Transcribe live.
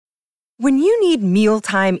When you need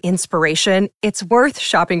mealtime inspiration, it's worth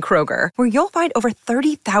shopping Kroger, where you'll find over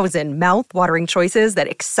 30,000 mouth-watering choices that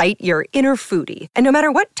excite your inner foodie. And no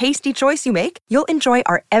matter what tasty choice you make, you'll enjoy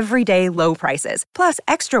our everyday low prices, plus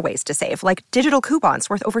extra ways to save, like digital coupons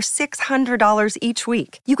worth over $600 each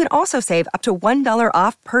week. You can also save up to $1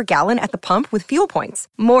 off per gallon at the pump with fuel points.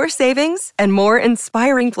 More savings and more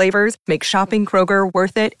inspiring flavors make shopping Kroger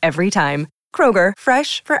worth it every time. Kroger,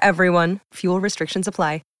 fresh for everyone. Fuel restrictions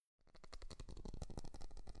apply.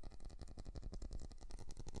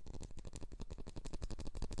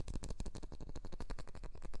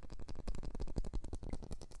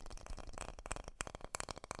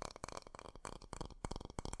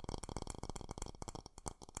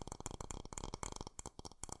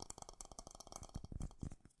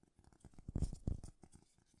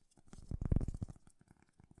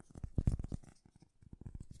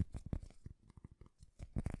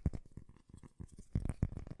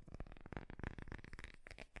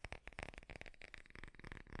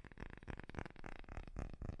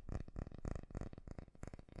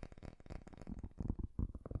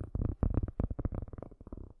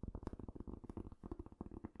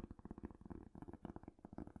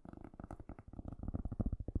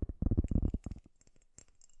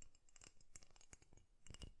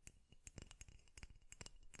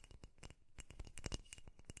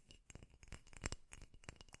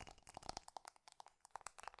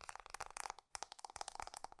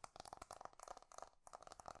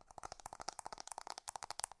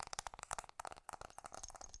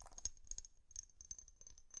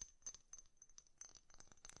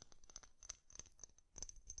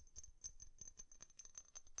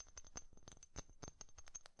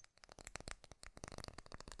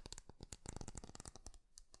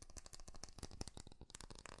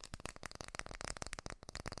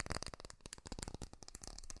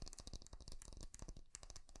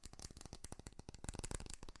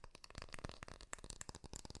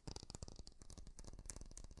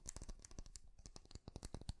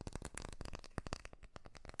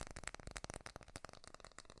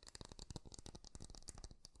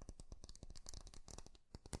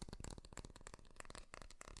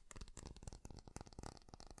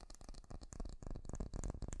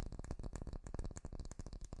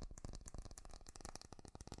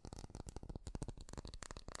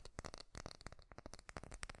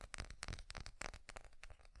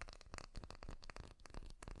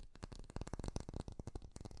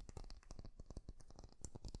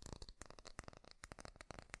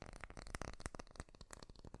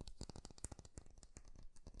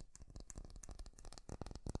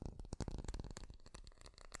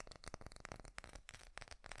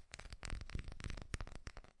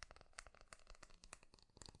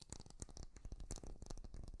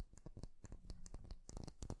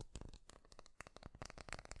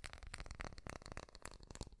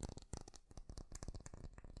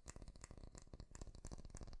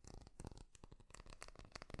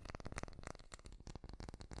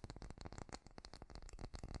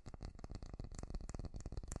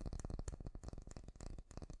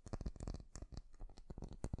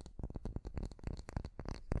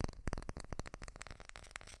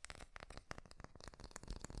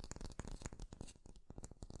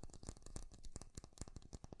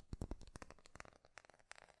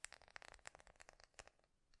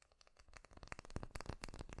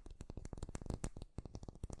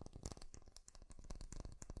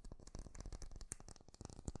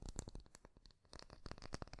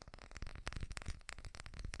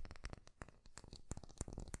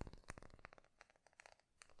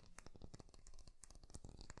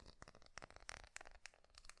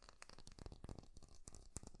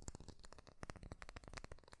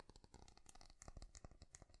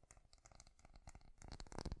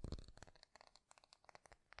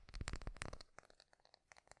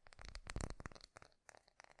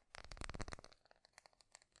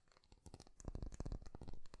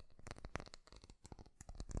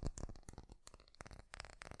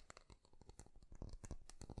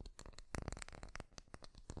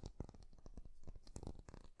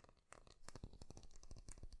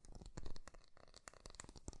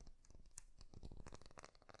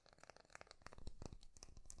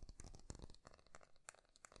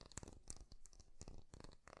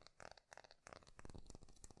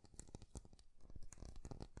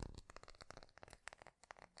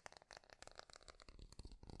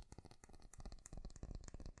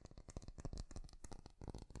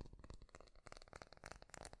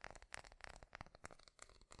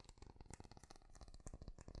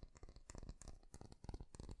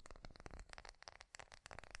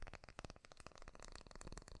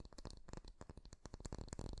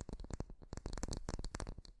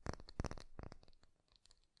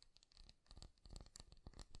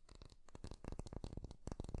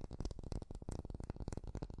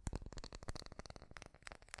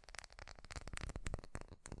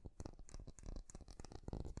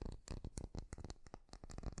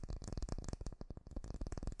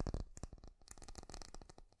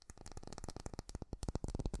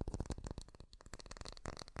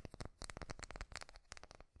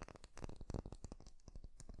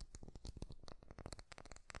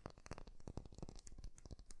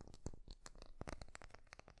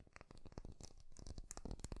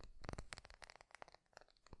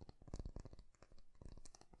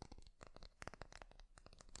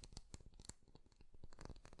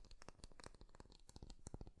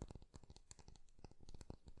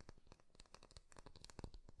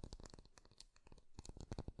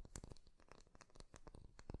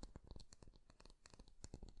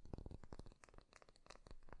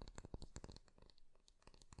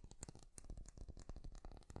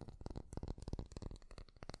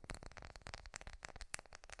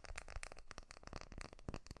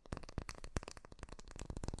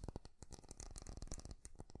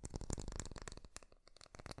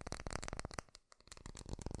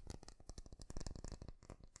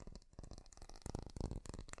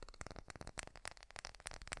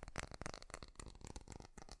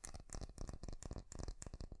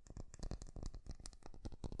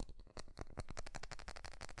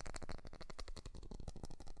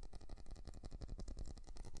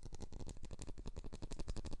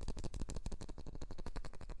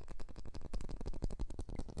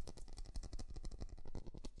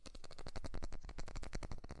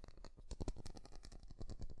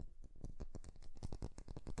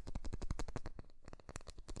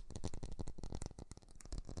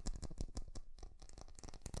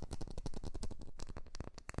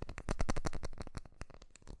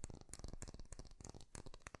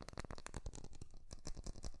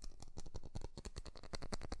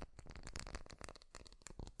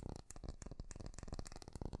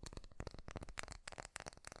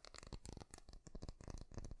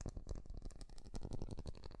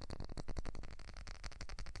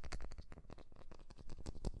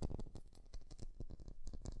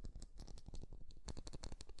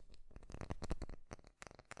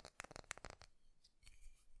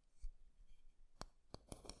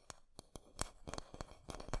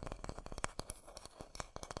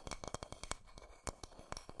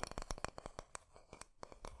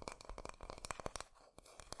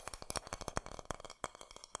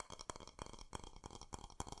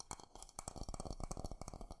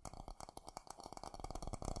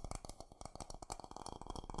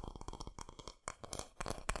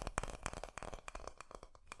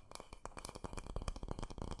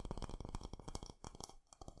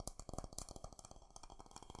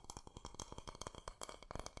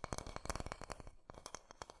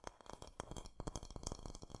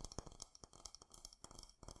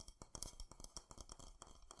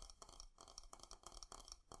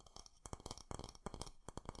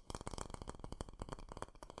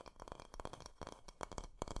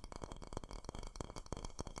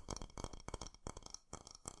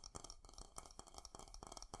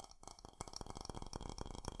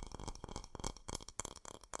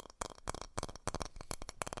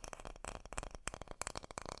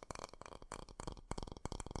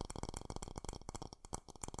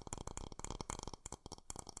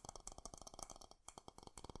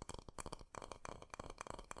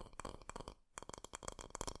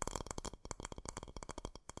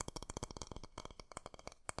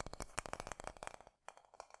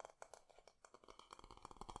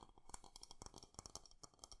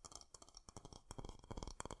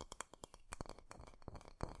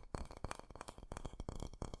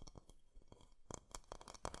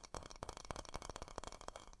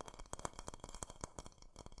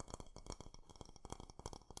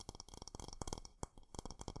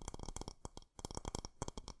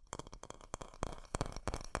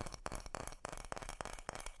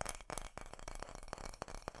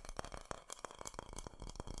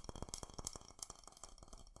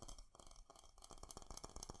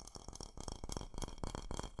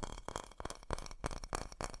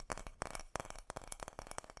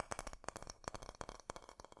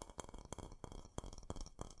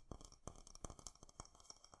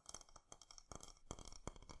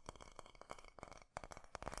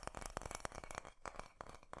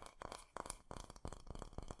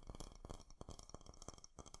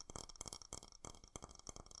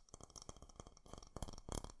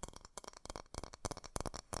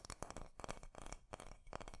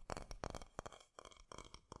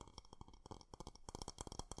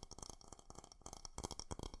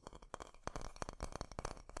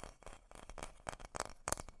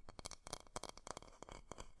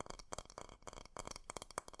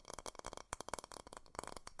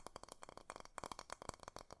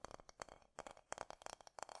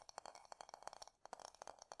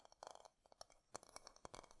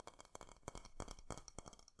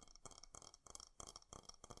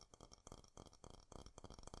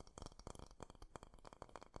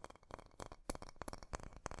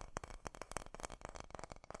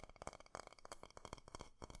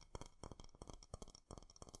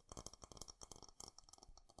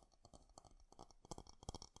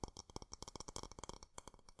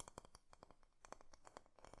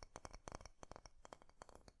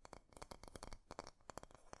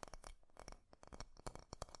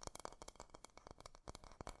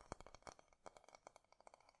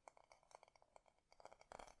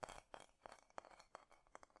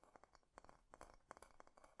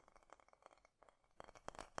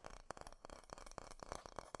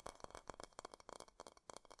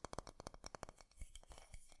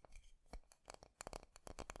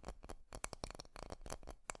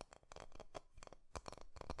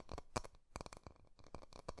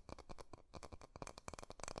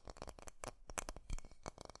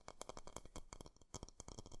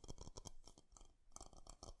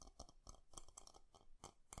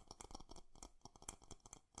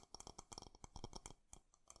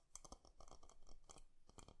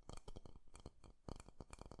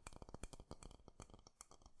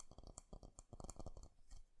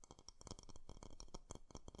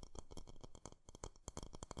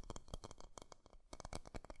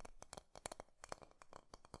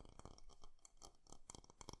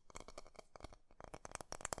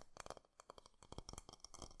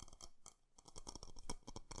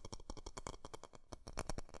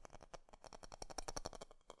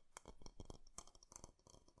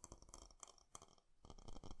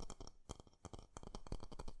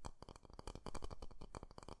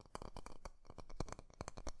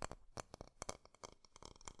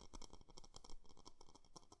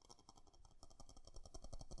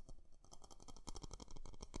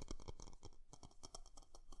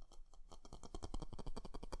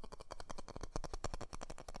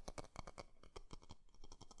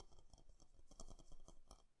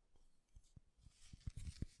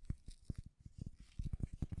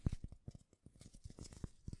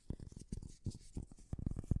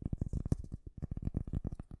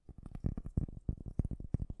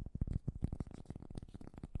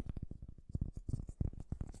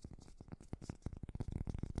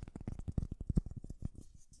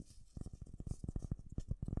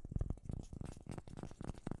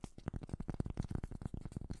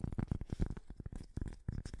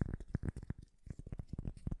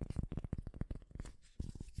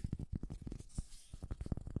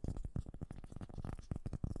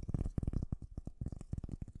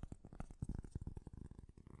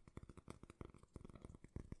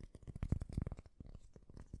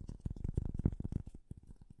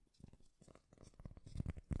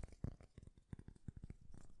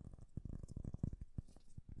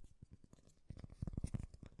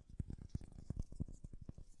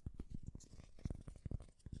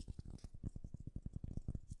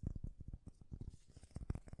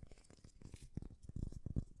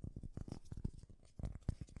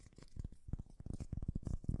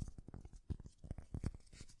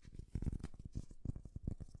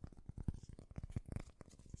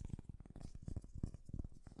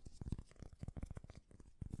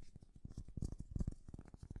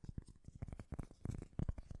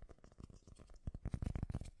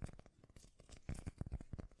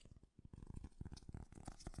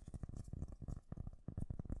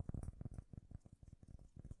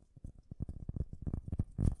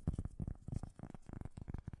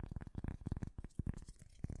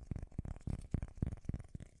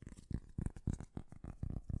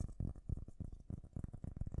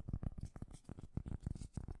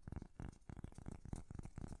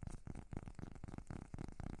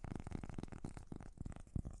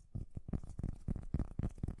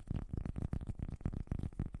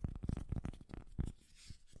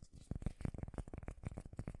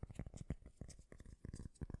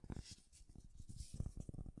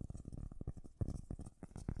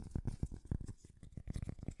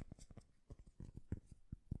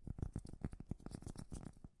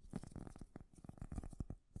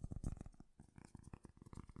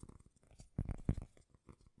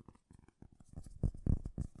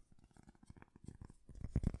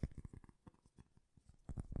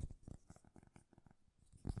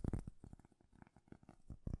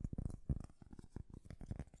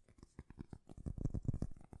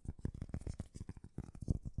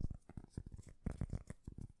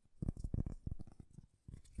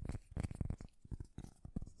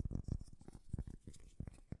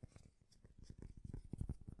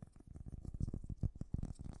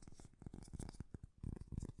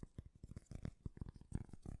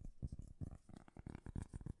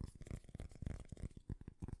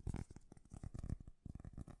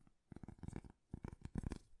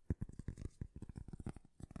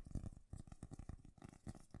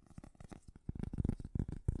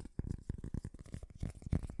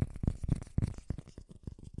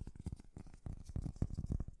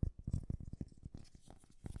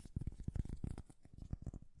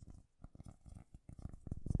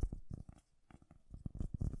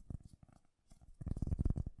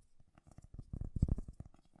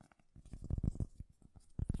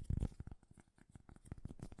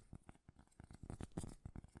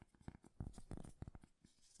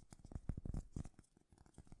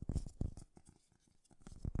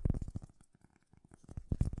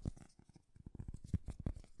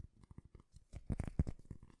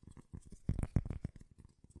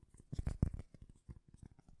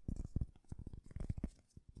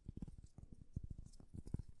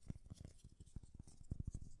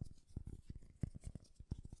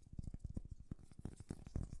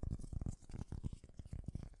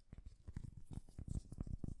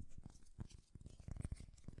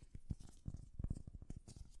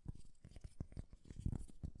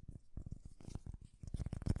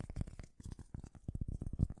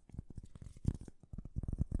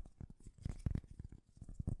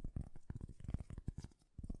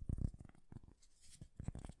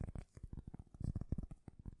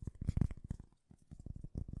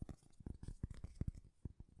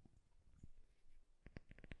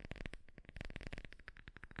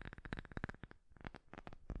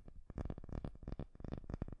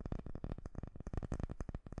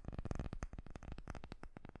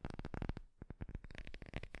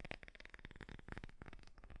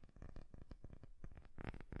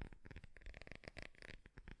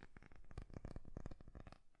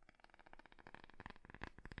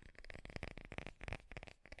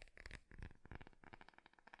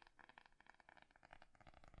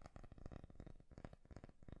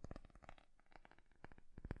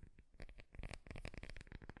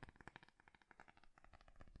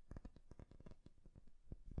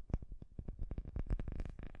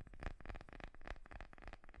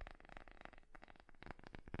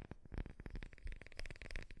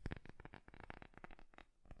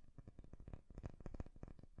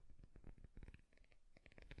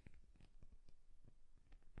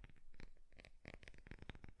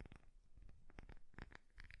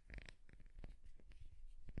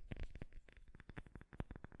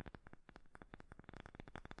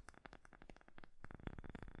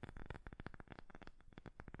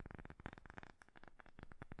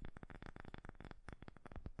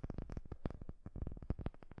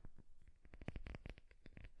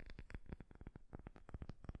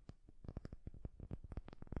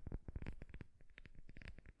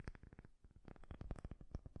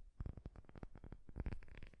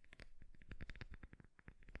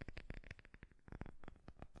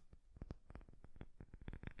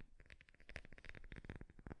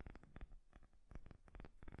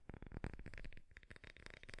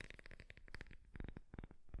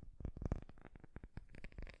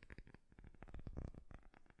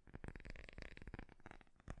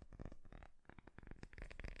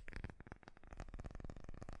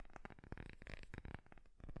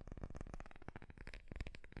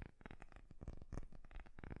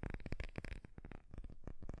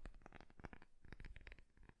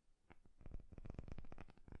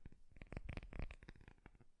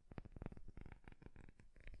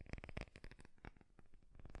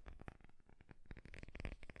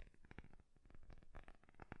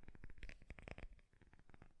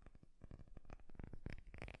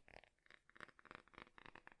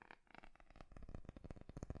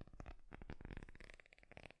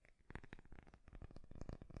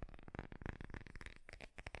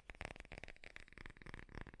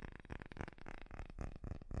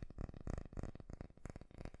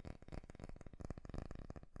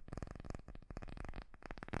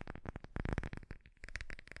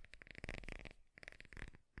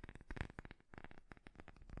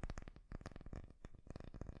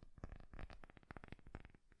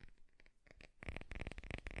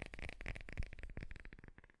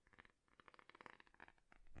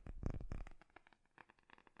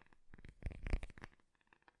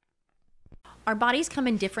 Our bodies come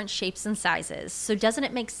in different shapes and sizes, so doesn't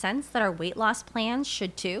it make sense that our weight loss plans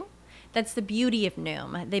should too? That's the beauty of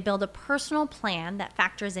Noom. They build a personal plan that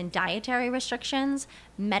factors in dietary restrictions,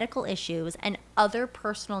 medical issues, and other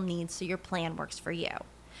personal needs so your plan works for you.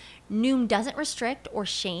 Noom doesn't restrict or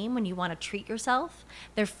shame when you want to treat yourself.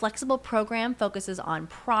 Their flexible program focuses on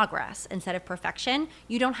progress instead of perfection.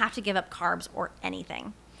 You don't have to give up carbs or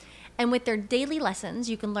anything. And with their daily lessons,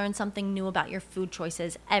 you can learn something new about your food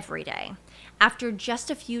choices every day. After just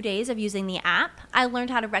a few days of using the app, I learned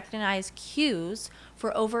how to recognize cues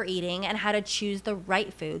for overeating and how to choose the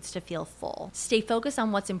right foods to feel full. Stay focused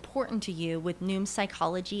on what's important to you with Noom's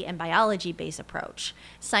psychology and biology-based approach.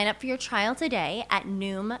 Sign up for your trial today at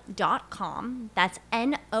Noom.com. That's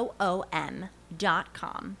Noom.com.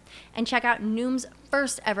 And check out Noom's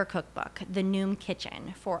first ever cookbook, The Noom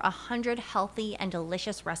Kitchen, for 100 healthy and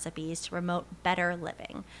delicious recipes to promote better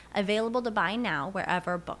living. Available to buy now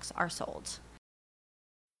wherever books are sold.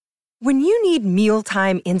 When you need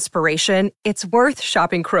mealtime inspiration, it's worth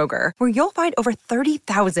shopping Kroger, where you'll find over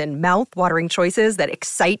 30,000 mouth-watering choices that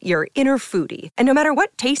excite your inner foodie. And no matter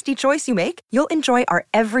what tasty choice you make, you'll enjoy our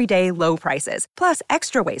everyday low prices, plus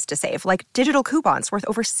extra ways to save, like digital coupons worth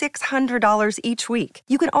over $600 each week.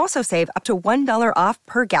 You can also save up to $1 off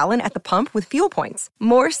per gallon at the pump with fuel points.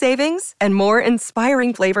 More savings and more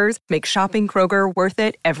inspiring flavors make shopping Kroger worth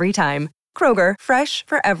it every time. Kroger, fresh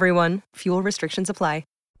for everyone. Fuel restrictions apply.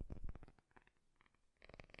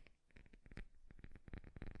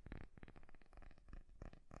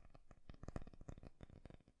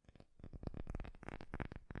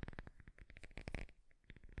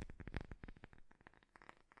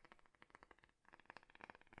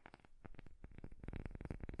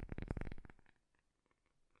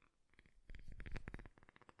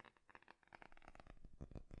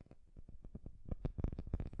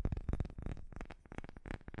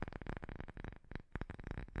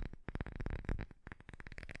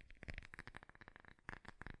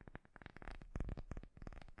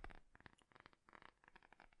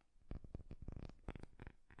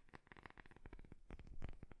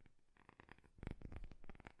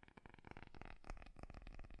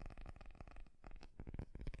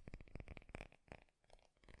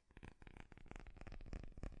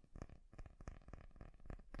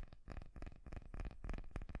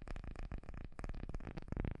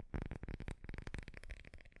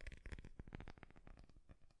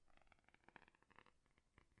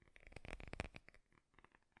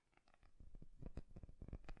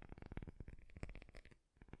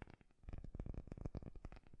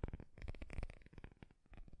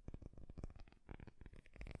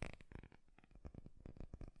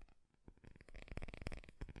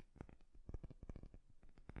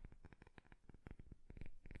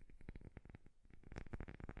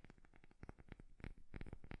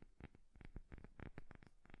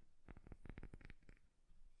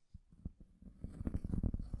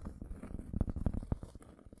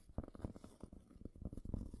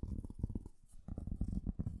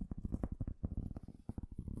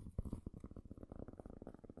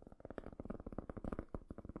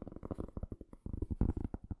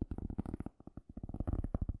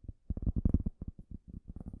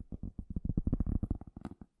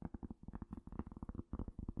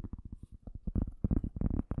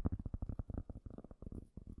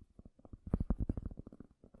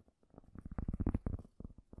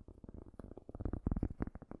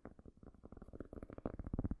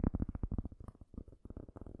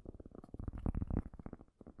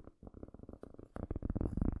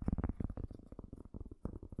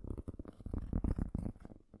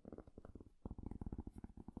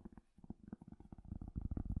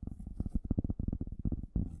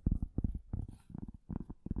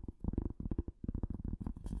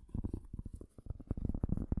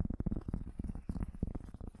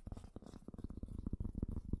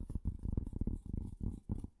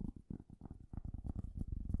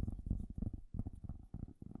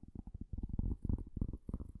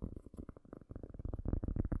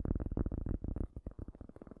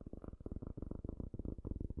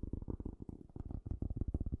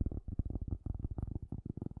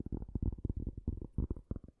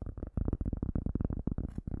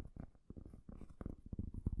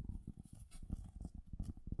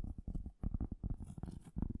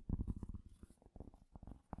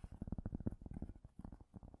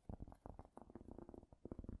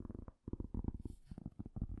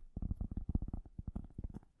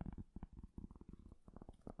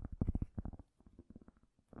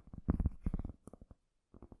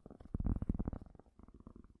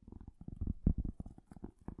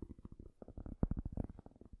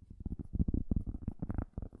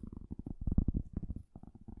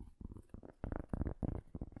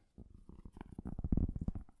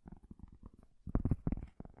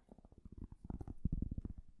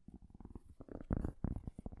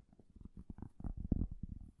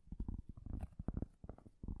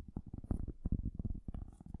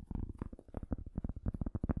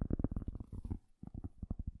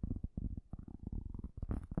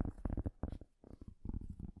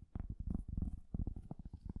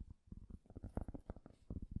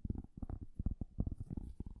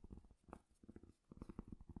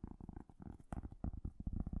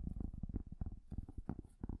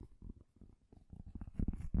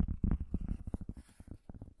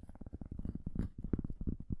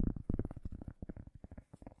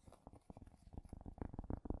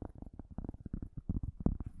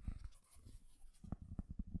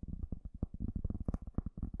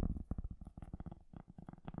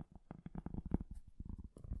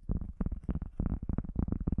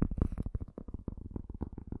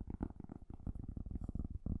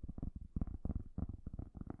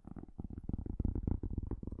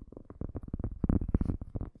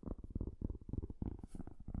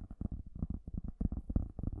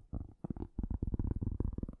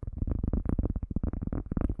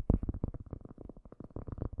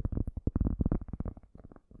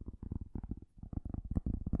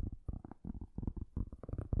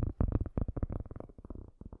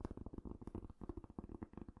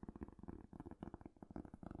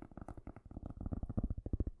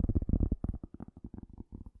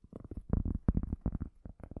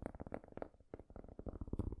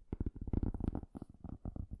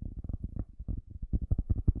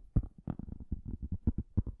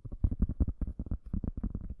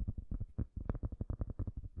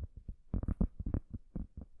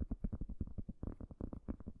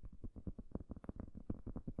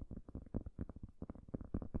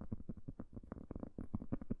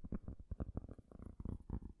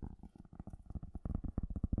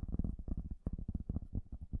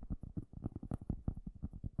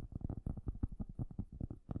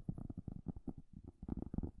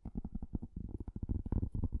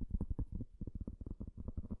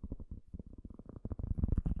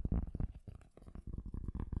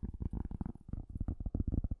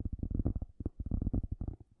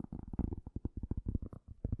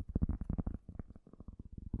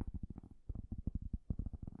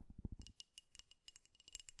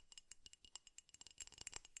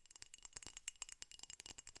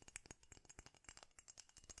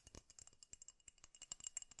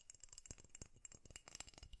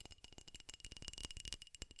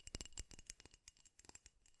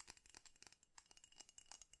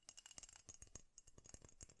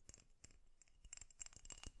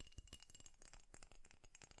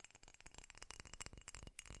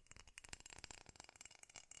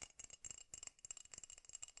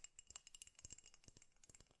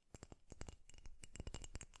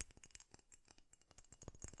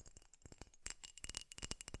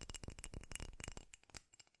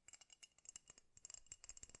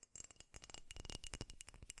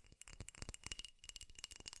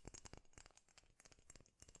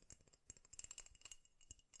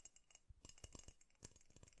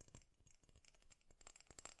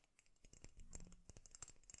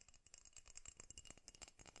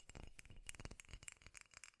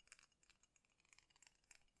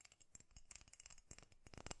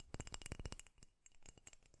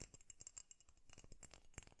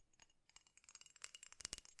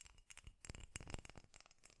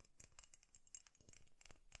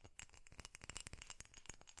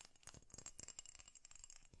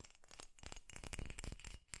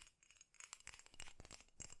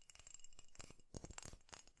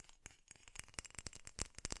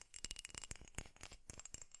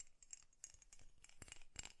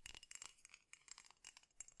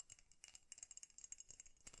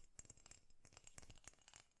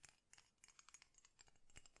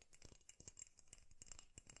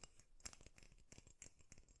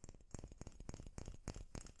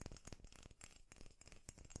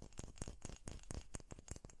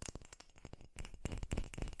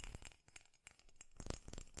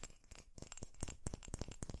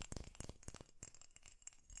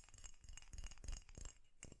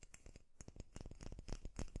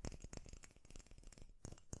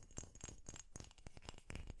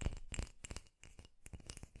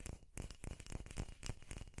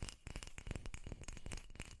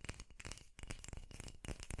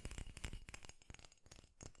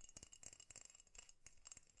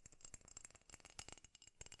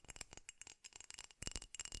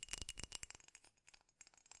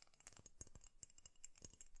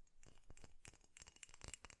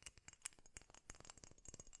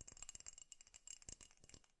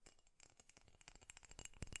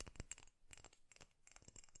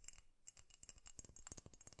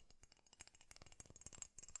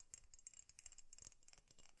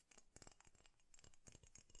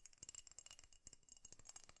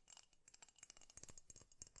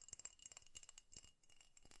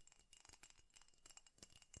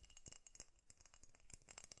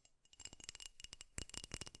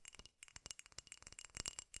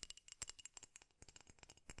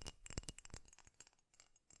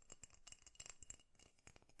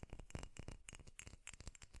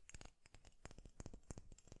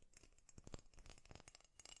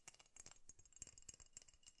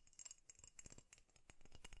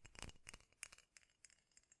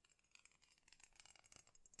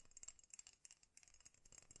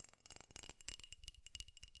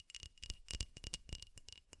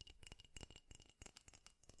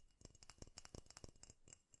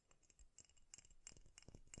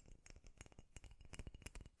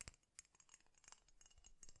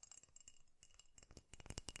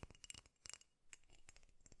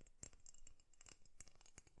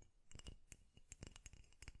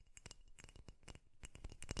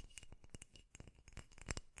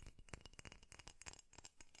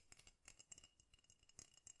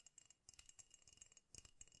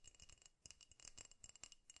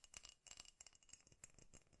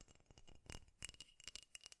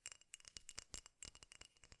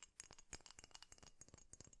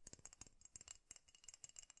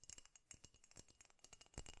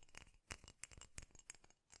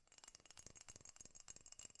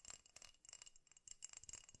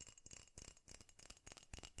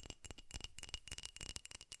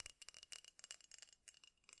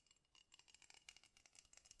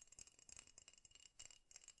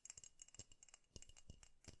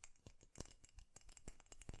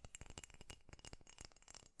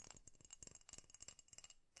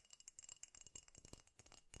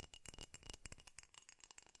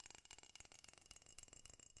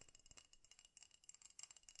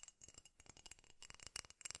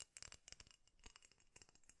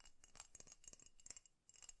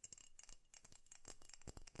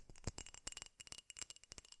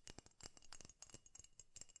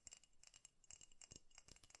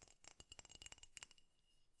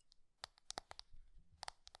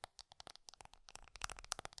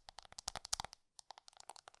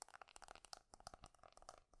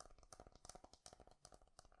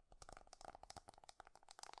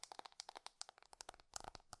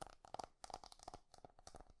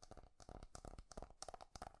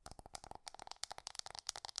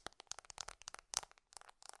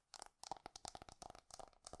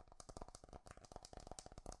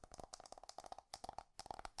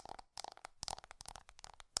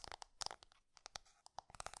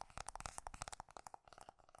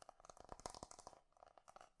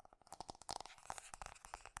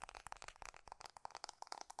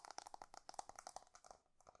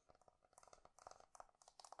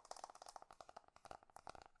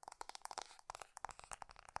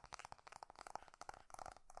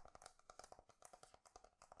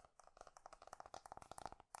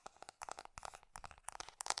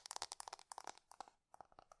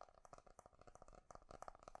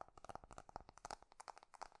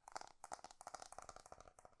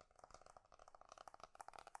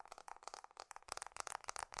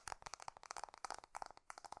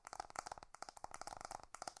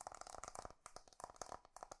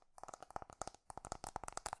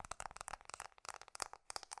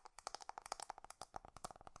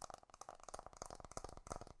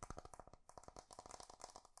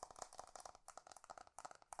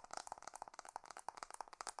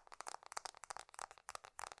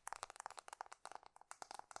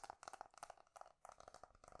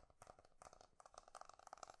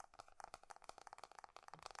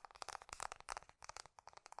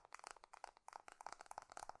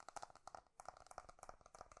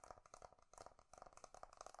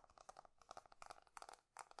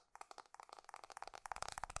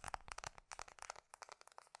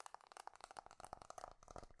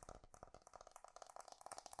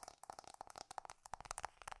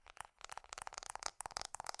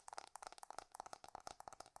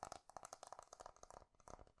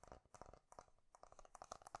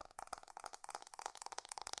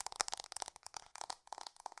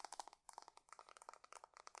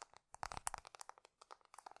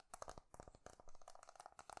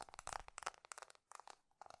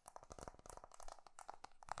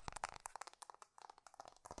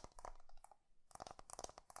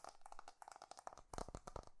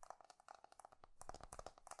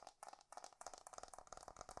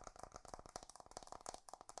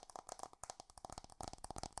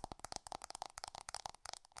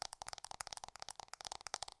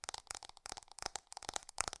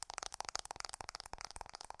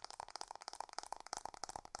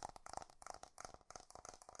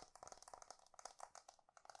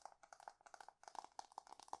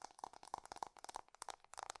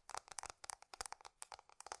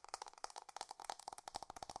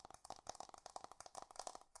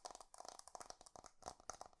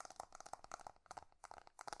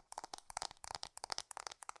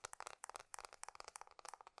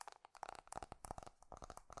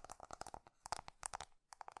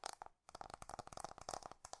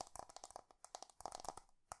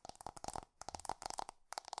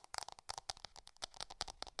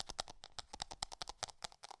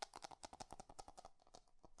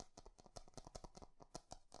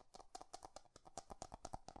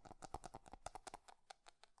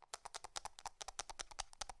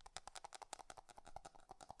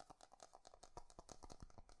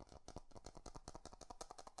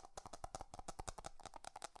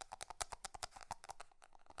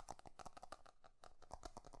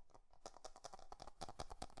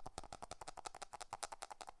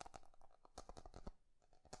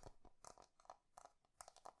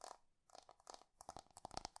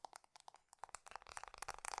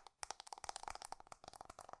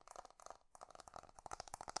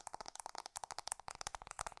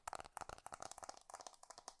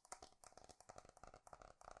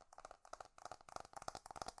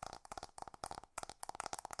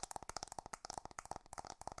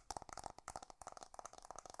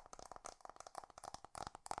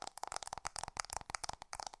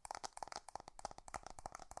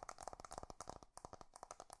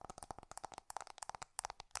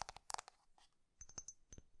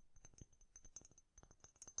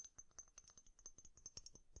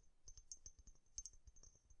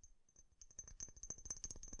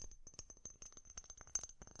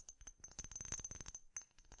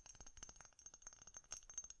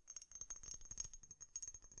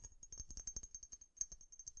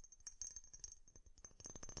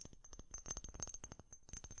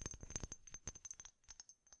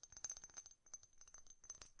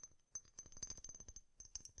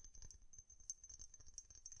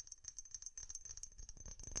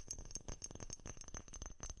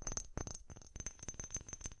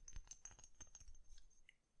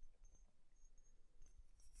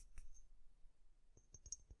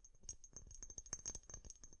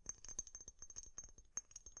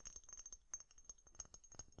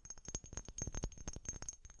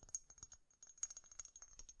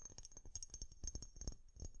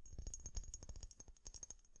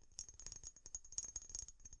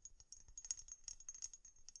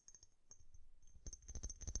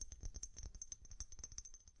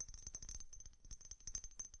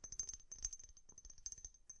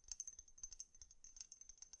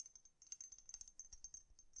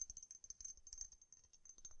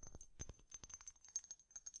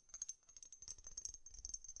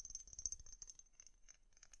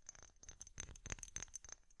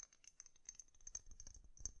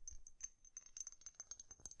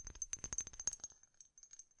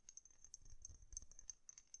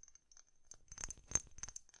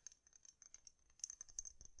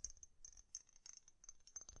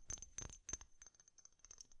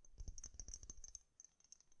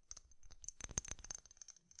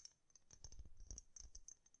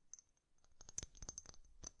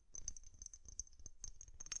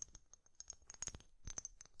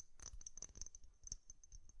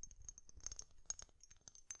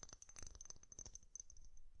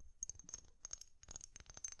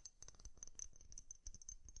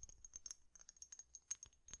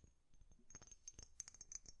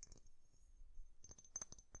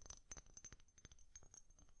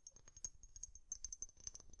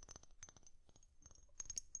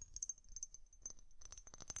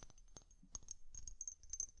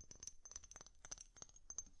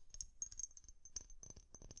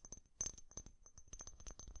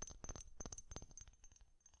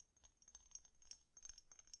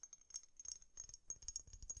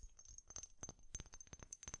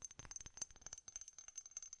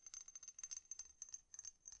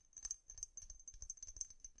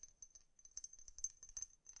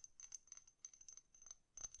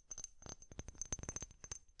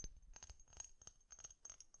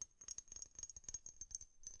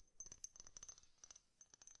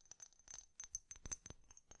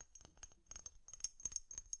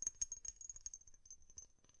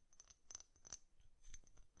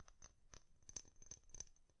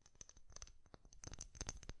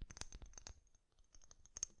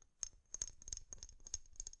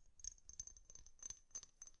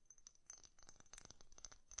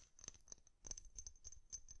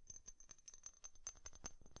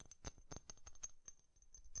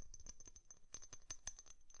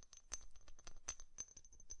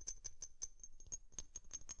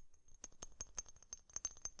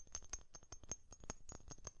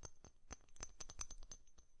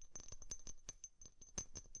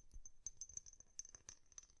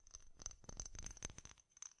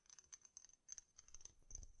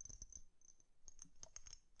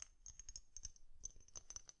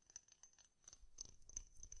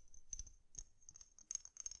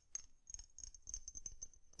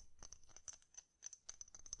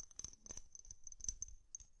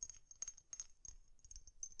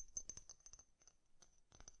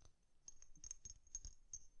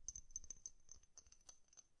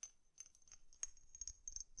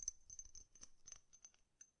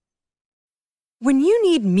 When you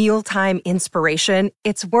need mealtime inspiration,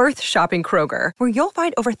 it's worth shopping Kroger, where you'll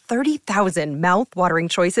find over 30,000 mouth-watering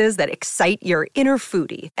choices that excite your inner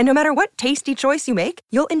foodie. And no matter what tasty choice you make,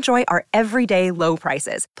 you'll enjoy our everyday low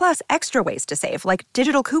prices, plus extra ways to save, like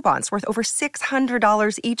digital coupons worth over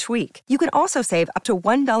 $600 each week. You can also save up to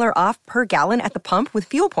 $1 off per gallon at the pump with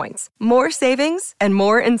fuel points. More savings and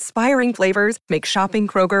more inspiring flavors make shopping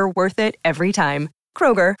Kroger worth it every time.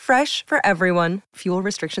 Kroger, fresh for everyone. Fuel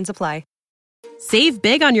restrictions apply. Save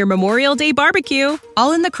big on your Memorial Day barbecue,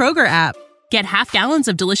 all in the Kroger app. Get half gallons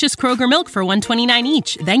of delicious Kroger milk for $1.29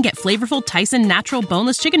 each. Then get flavorful Tyson natural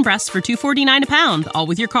boneless chicken breasts for $2.49 a pound, all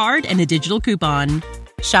with your card and a digital coupon.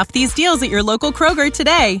 Shop these deals at your local Kroger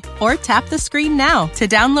today, or tap the screen now to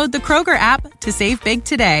download the Kroger app to save big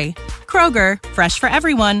today. Kroger, fresh for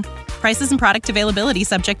everyone. Prices and product availability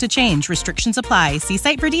subject to change. Restrictions apply. See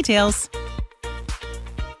site for details.